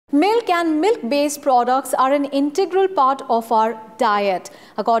Milk and milk-based products are an integral part of our diet.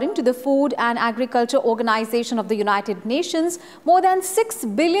 According to the Food and Agriculture Organization of the United Nations, more than 6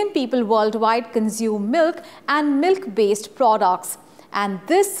 billion people worldwide consume milk and milk-based products. And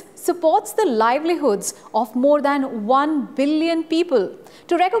this supports the livelihoods of more than 1 billion people.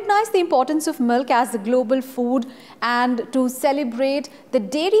 To recognize the importance of milk as a global food and to celebrate the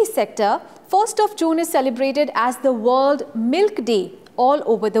dairy sector, 1st of June is celebrated as the World Milk Day all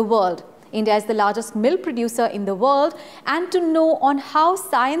over the world. India is the largest milk producer in the world, and to know on how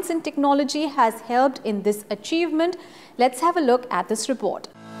science and technology has helped in this achievement, let's have a look at this report.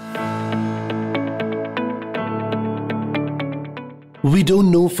 We don't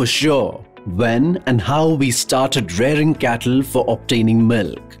know for sure when and how we started rearing cattle for obtaining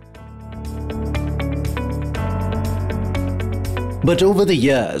milk. But over the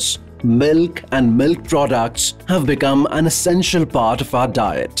years, milk and milk products have become an essential part of our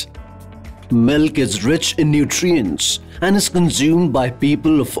diet. Milk is rich in nutrients and is consumed by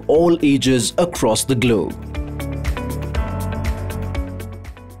people of all ages across the globe.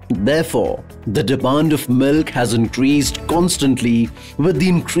 Therefore, the demand of milk has increased constantly with the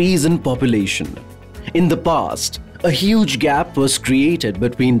increase in population. In the past, a huge gap was created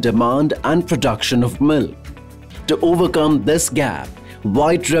between demand and production of milk. To overcome this gap,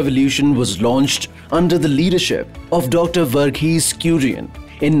 White Revolution was launched under the leadership of Dr. Verghese Kurian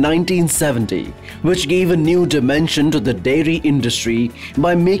in 1970, which gave a new dimension to the dairy industry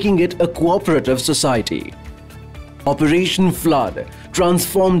by making it a cooperative society. Operation Flood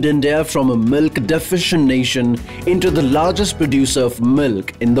transformed India from a milk-deficient nation into the largest producer of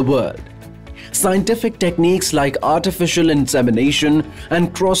milk in the world. Scientific techniques like artificial insemination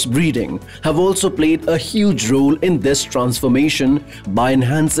and crossbreeding have also played a huge role in this transformation by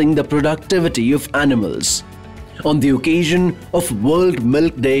enhancing the productivity of animals. On the occasion of World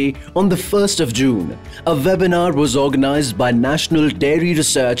Milk Day on the 1st of June, a webinar was organized by National Dairy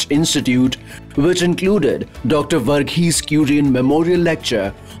Research Institute, which included Dr. Verghese Kurian Memorial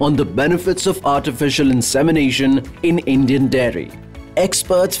Lecture on the benefits of artificial insemination in Indian dairy.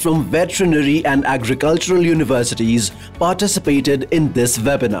 Experts from veterinary and agricultural universities participated in this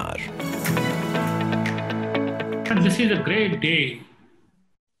webinar. This is a great day,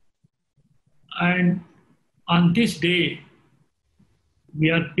 and on this day we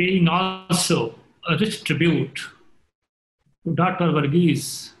are paying also a rich tribute to Dr.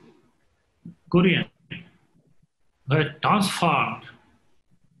 Verghese Kurian, who has transformed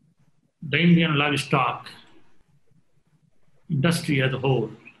the Indian livestock industry as a whole.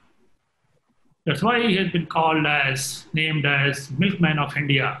 That's why he has been named as Milkman of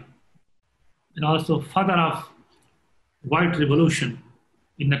India, and also father of White Revolution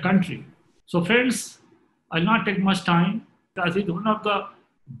in the country. So friends, I'll not take much time, because he's one of the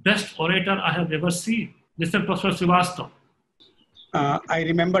best orator I have ever seen. Mr. Professor Srivastava. I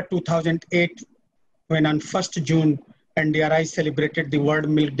remember 2008 when on 1st June, NDRI celebrated the World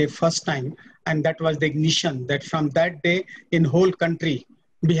Milk Day first time, and that was the ignition that from that day in whole country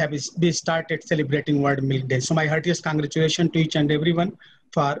we started celebrating World Milk Day. So my heartiest congratulations to each and everyone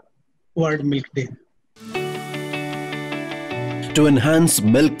for World Milk Day. To enhance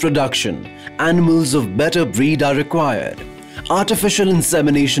milk production, animals of better breed are required. Artificial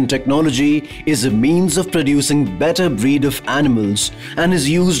insemination technology is a means of producing better breed of animals and is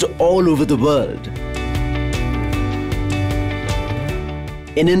used all over the world.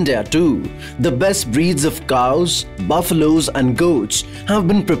 In India too, the best breeds of cows, buffaloes and goats have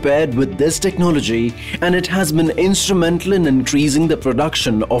been prepared with this technology, and it has been instrumental in increasing the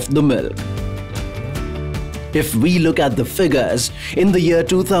production of the milk. If we look at the figures, in the year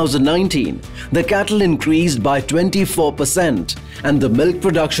 2019, the cattle increased by 24% and the milk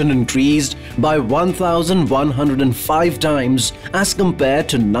production increased by 1,105 times as compared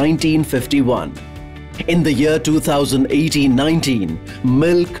to 1951. In the year 2018-19,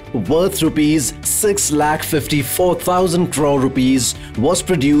 milk worth rupees 6,54,000 crore rupees was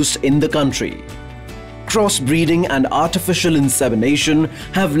produced in the country. Crossbreeding and artificial insemination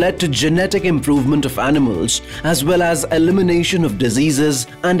have led to genetic improvement of animals as well as elimination of diseases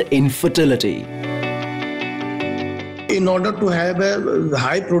and infertility. In order to have a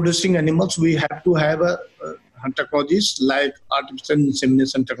high producing animals, we have to have technologies like artificial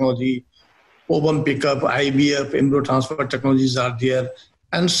insemination technology, ovum pickup, IVF, embryo transfer technologies are there,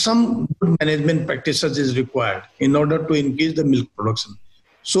 and some good management practices is required in order to increase the milk production.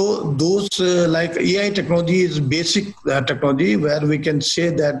 So those like AI technology is basic technology where we can say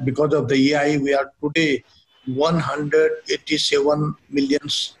that because of the AI we are today 187 million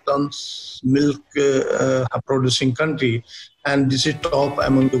tons milk producing country, and this is top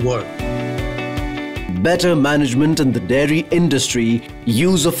among the world. Better management in the dairy industry,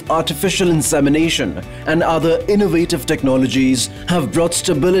 use of artificial insemination and other innovative technologies have brought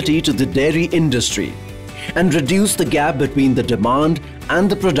stability to the dairy industry and reduced the gap between the demand and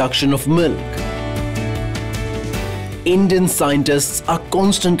the production of milk. Indian scientists are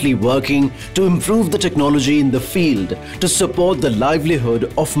constantly working to improve the technology in the field to support the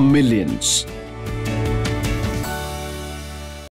livelihood of millions.